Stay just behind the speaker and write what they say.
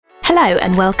Hello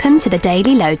and welcome to the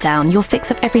Daily Lowdown, your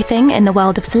fix of everything in the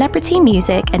world of celebrity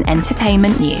music and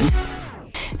entertainment news.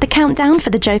 The countdown for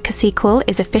the Joker sequel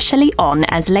is officially on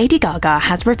as Lady Gaga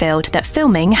has revealed that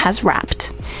filming has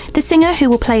wrapped. The singer who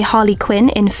will play Harley Quinn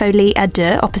in Folie à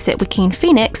Deux opposite Joaquin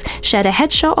Phoenix shared a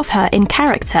headshot of her in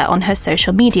character on her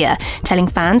social media, telling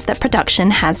fans that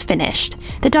production has finished.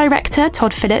 The director,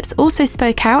 Todd Phillips, also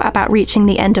spoke out about reaching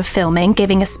the end of filming,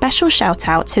 giving a special shout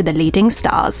out to the leading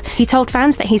stars. He told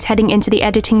fans that he's heading into the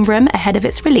editing room ahead of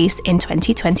its release in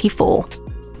 2024.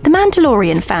 The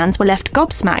Mandalorian fans were left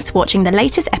gobsmacked watching the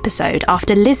latest episode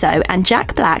after Lizzo and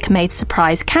Jack Black made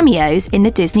surprise cameos in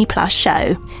the Disney Plus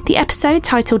show. The episode,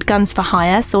 titled Guns for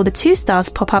Hire, saw the two stars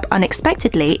pop up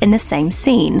unexpectedly in the same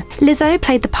scene. Lizzo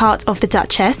played the part of the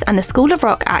Duchess and the School of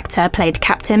Rock actor played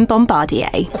Captain Bombardier.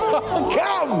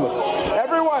 Come!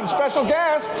 Everyone, special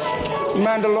guests!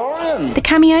 Mandalorian! The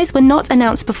cameos were not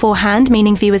announced beforehand,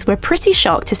 meaning viewers were pretty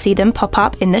shocked to see them pop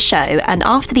up in the show, and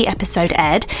after the episode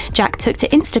aired, Jack took to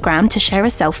Instagram to share a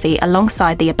selfie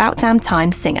alongside the About Damn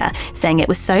Time singer, saying it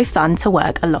was so fun to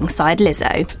work alongside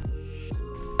Lizzo.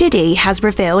 Diddy has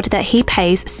revealed that he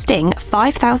pays Sting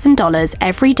 $5,000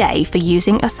 every day for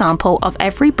using a sample of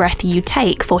Every Breath You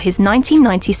Take for his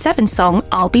 1997 song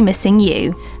I'll Be Missing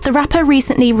You. The rapper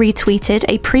recently retweeted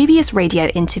a previous radio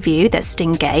interview that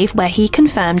Sting gave where he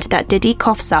confirmed that Diddy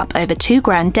coughs up over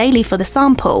 $2,000 daily for the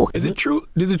sample. Is it true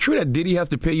that Diddy has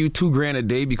to pay you $2,000 a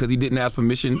day because he didn't ask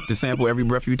permission to sample Every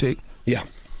Breath You Take? Yeah.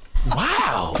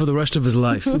 Wow. For the rest of his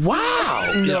life.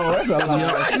 Wow. No, that's a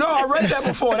lie. No, I read that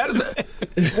before.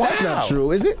 That's not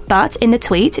true, is it? But in the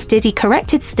tweet, Diddy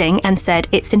corrected Sting and said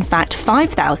it's in fact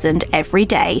 $5,000 every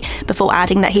day, before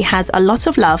adding that he has a lot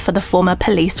of love for the former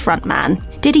Police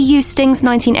frontman. Diddy used Sting's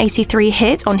 1983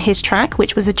 hit on his track,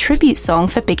 which was a tribute song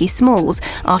for Biggie Smalls,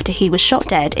 after he was shot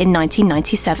dead in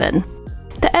 1997.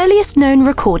 The earliest known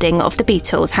recording of the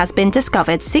Beatles has been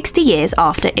discovered 60 years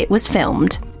after it was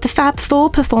filmed. The Fab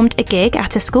Four performed a gig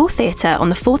at a school theatre on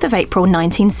the 4th of April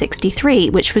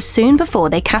 1963, which was soon before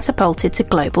they catapulted to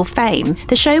global fame.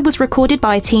 The show was recorded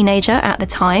by a teenager at the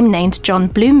time named John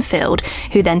Bloomfield,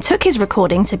 who then took his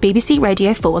recording to BBC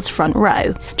Radio 4's Front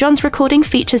Row. John's recording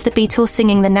features the Beatles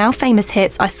singing the now famous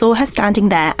hits I Saw Her Standing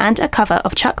There and a cover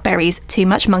of Chuck Berry's Too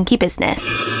Much Monkey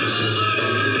Business.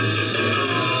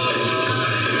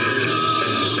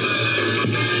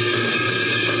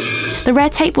 The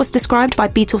rare tape was described by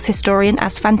Beatles historian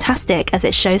as fantastic, as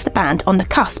it shows the band on the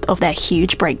cusp of their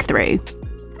huge breakthrough.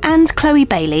 And Chloe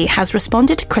Bailey has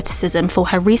responded to criticism for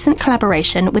her recent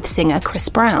collaboration with singer Chris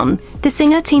Brown. The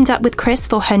singer teamed up with Chris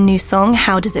for her new song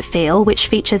How Does It Feel, which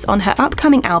features on her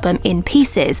upcoming album In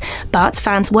Pieces, but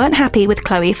fans weren't happy with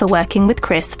Chloe for working with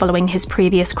Chris following his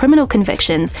previous criminal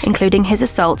convictions, including his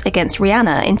assault against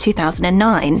Rihanna in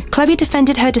 2009. Chloe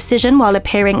defended her decision while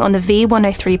appearing on the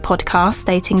V103 podcast,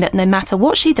 stating that no matter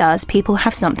what she does, people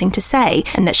have something to say,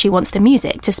 and that she wants the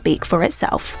music to speak for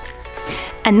itself.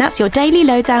 And that's your Daily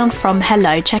Lowdown from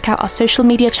Hello. Check out our social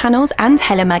media channels and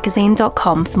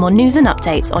hellomagazine.com for more news and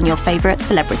updates on your favourite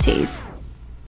celebrities.